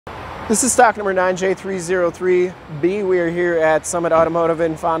This is stock number 9J303B. We are here at Summit Automotive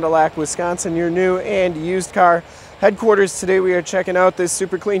in Fond du Lac, Wisconsin, your new and used car headquarters. Today we are checking out this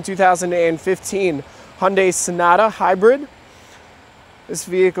super clean 2015 Hyundai Sonata Hybrid. This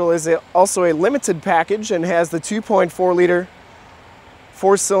vehicle is also a limited package and has the 2.4 liter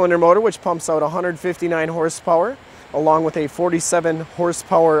four-cylinder motor, which pumps out 159 horsepower, along with a 47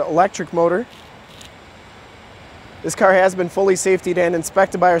 horsepower electric motor. This car has been fully safetied and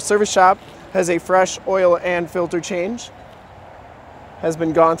inspected by our service shop, has a fresh oil and filter change, has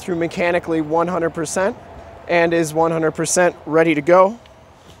been gone through mechanically 100%, and is 100% ready to go.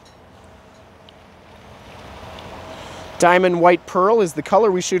 Diamond White Pearl is the color.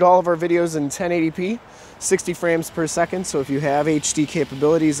 We shoot all of our videos in 1080p, 60 frames per second, so if you have HD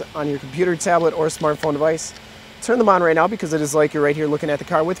capabilities on your computer, tablet, or smartphone device, turn them on right now because it is like you're right here looking at the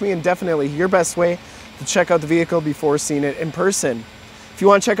car with me, and definitely your best way to check out the vehicle before seeing it in person. If you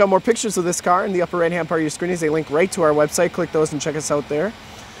want to check out more pictures of this car, in the upper right hand part of your screen is a link right to our website. Click those and check us out there.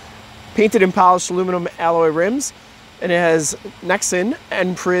 Painted and polished aluminum alloy rims, and it has Nexen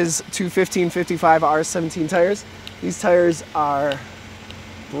and Priz 215/55 R17 tires. These tires are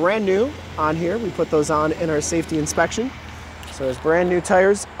brand new on here. We put those on in our safety inspection. So it's brand new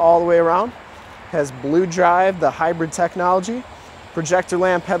tires all the way around. Has Blue Drive, the hybrid technology. Projector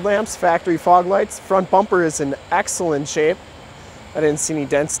lamp headlamps, factory fog lights. Front bumper is in excellent shape. I didn't see any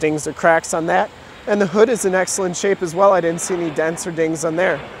dents, dings, or cracks on that. And the hood is in excellent shape as well. I didn't see any dents or dings on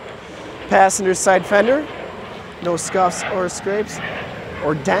there. Passenger side fender, no scuffs or scrapes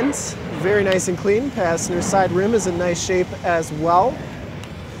or dents. Very nice and clean. Passenger side rim is in nice shape as well.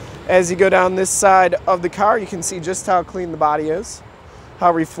 As you go down this side of the car, you can see just how clean the body is,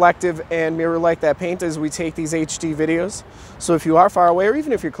 how reflective and mirror-like that paint is. We take these HD videos, so if you are far away or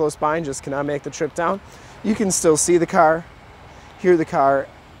even if you're close by and just cannot make the trip down, you can still see the car, hear the car,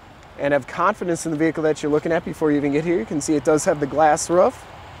 and have confidence in the vehicle that you're looking at before you even get here. You can see it does have the glass roof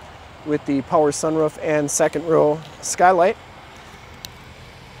with the power sunroof and second row skylight.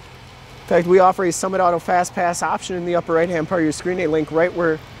 In fact, we offer a Summit Auto Fast Pass option in the upper right-hand part of your screen, a link right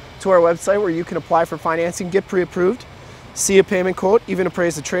to our website where you can apply for financing, get pre-approved, see a payment quote, even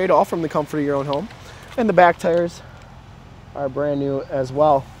appraise the trade, all from the comfort of your own home. And the back tires are brand new as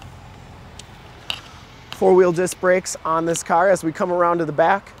well. Four-wheel disc brakes on this car. As we come around to the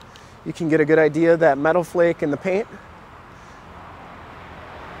back, you can get a good idea of that metal flake in the paint.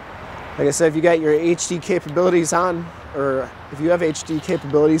 Like I said, if you got your HD capabilities on, or if you have HD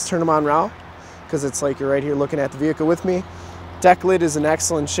capabilities, turn them on now, because it's like you're right here looking at the vehicle with me. Deck lid is in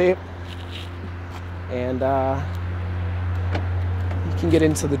excellent shape. And you can get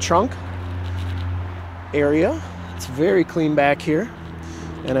into the trunk area. It's very clean back here,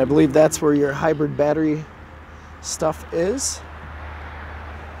 and I believe that's where your hybrid battery stuff is.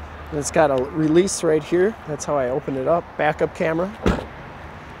 And it's got a release right here. That's how I open it up. Backup camera.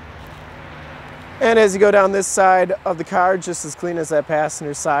 And as you go down this side of the car, just as clean as that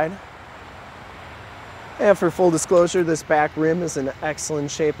passenger side. And for full disclosure, this back rim is in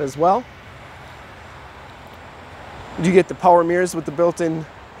excellent shape as well. You get the power mirrors with the built-in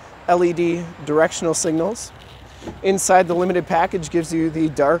LED directional signals. Inside, the limited package gives you the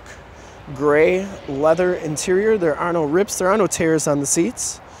dark gray leather interior. There are no rips, there are no tears on the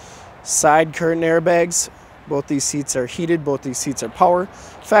seats. Side curtain airbags. Both these seats are heated, both these seats are power.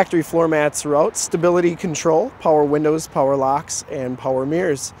 Factory floor mats throughout. Stability control, power windows, power locks, and power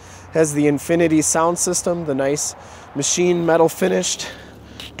mirrors. Has the Infinity sound system, the nice machine metal finished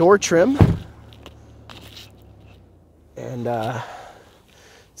door trim. And let's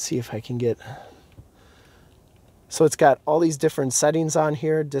see if I can get... So it's got all these different settings on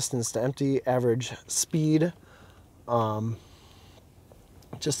here. Distance to empty, average speed.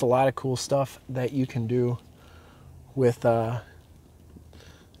 Just a lot of cool stuff that you can do with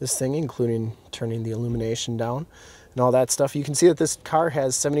this thing, including turning the illumination down and all that stuff. You can see that this car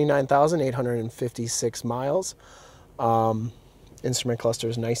has 79,856 miles. Instrument cluster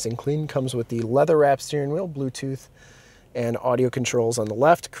is nice and clean. Comes with the leather wrapped steering wheel, Bluetooth and audio controls on the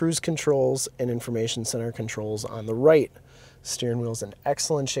left, cruise controls and information center controls on the right. Steering wheel's in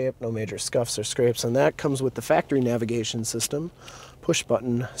excellent shape, no major scuffs or scrapes, and that comes with the factory navigation system. Push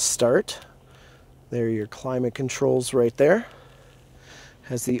button start. There are your climate controls right there.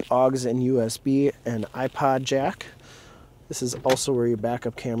 Has the AUX and USB and iPod jack. This is also where your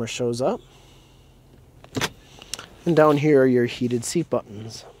backup camera shows up. And down here are your heated seat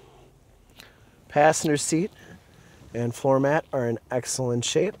buttons. Passenger seat and floor mat are in excellent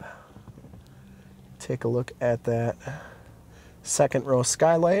shape. Take a look at that second row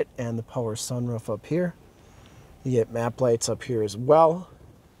skylight and the power sunroof up here. You get map lights up here as well.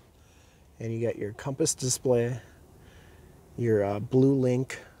 And you got your compass display, your Blue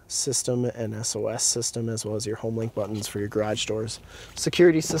Link system and SOS system, as well as your Homelink buttons for your garage doors,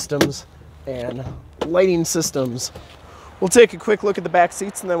 security systems, and lighting systems. We'll take a quick look at the back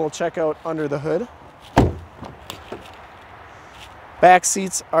seats and then we'll check out under the hood. Back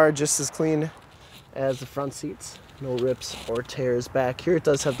seats are just as clean as the front seats. No rips or tears back here. It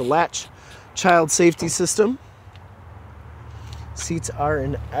does have the latch child safety system. Seats are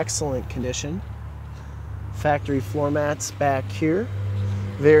in excellent condition. Factory floor mats back here.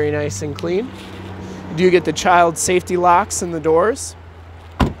 Very nice and clean. You do get the child safety locks in the doors.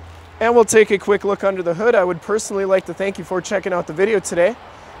 And we'll take a quick look under the hood. I would personally like to thank you for checking out the video today.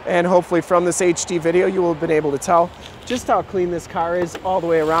 And hopefully from this HD video, you will have been able to tell just how clean this car is all the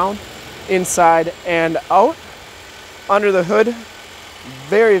way around, inside and out. Under the hood,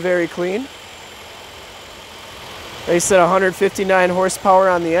 very, very clean. They said 159 horsepower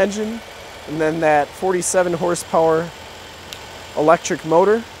on the engine, and then that 47 horsepower electric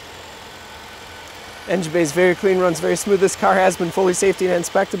motor. Engine bay is very clean, runs very smooth. This car has been fully safety and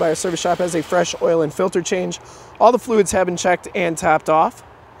inspected by our service shop, has a fresh oil and filter change. All the fluids have been checked and topped off.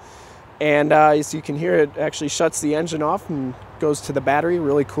 And as you can hear, it actually shuts the engine off and goes to the battery.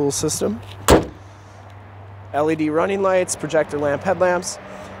 Really cool system. LED running lights, projector lamp headlamps.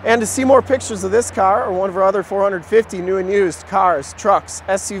 And to see more pictures of this car or one of our other 450 new and used cars, trucks,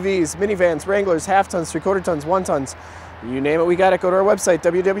 SUVs, minivans, Wranglers, half tons, 3/4 tons, 1 tons, you name it, we got it. Go to our website,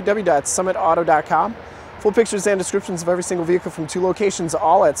 www.summitauto.com. Full pictures and descriptions of every single vehicle from 2 locations,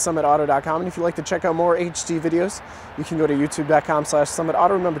 all at summitauto.com. And if you'd like to check out more HD videos, you can go to youtube.com/summitauto.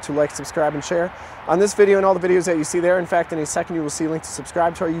 Remember to like, subscribe, and share on this video and all the videos that you see there. In fact, in a second, you will see a link to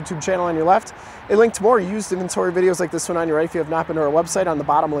subscribe to our YouTube channel on your left, a link to more used inventory videos like this one on your right. If you have not been to our website, on the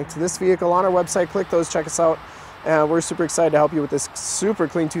bottom, a link to this vehicle on our website. Click those, check us out. And we're super excited to help you with this super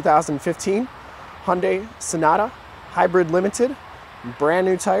clean 2015 Hyundai Sonata Hybrid Limited, brand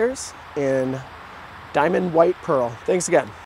new tires in Diamond White Pearl. Thanks again.